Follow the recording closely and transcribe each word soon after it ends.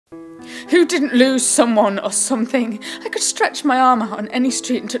Who didn't lose someone or something? I could stretch my arm out on any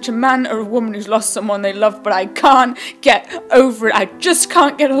street and touch a man or a woman who's lost someone they love, but I can't get over it. I just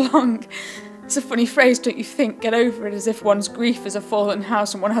can't get along. It's a funny phrase, don't you think? Get over it, as if one's grief is a fallen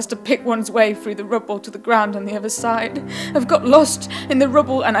house and one has to pick one's way through the rubble to the ground on the other side. I've got lost in the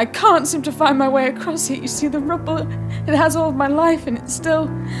rubble and I can't seem to find my way across it. You see, the rubble, it has all of my life in it still.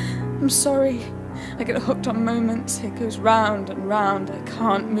 I'm sorry. I get hooked on moments. It goes round and round. I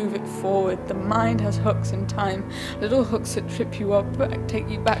can't move it forward. The mind has hooks in time. Little hooks that trip you up, but take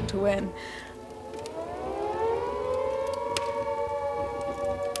you back to when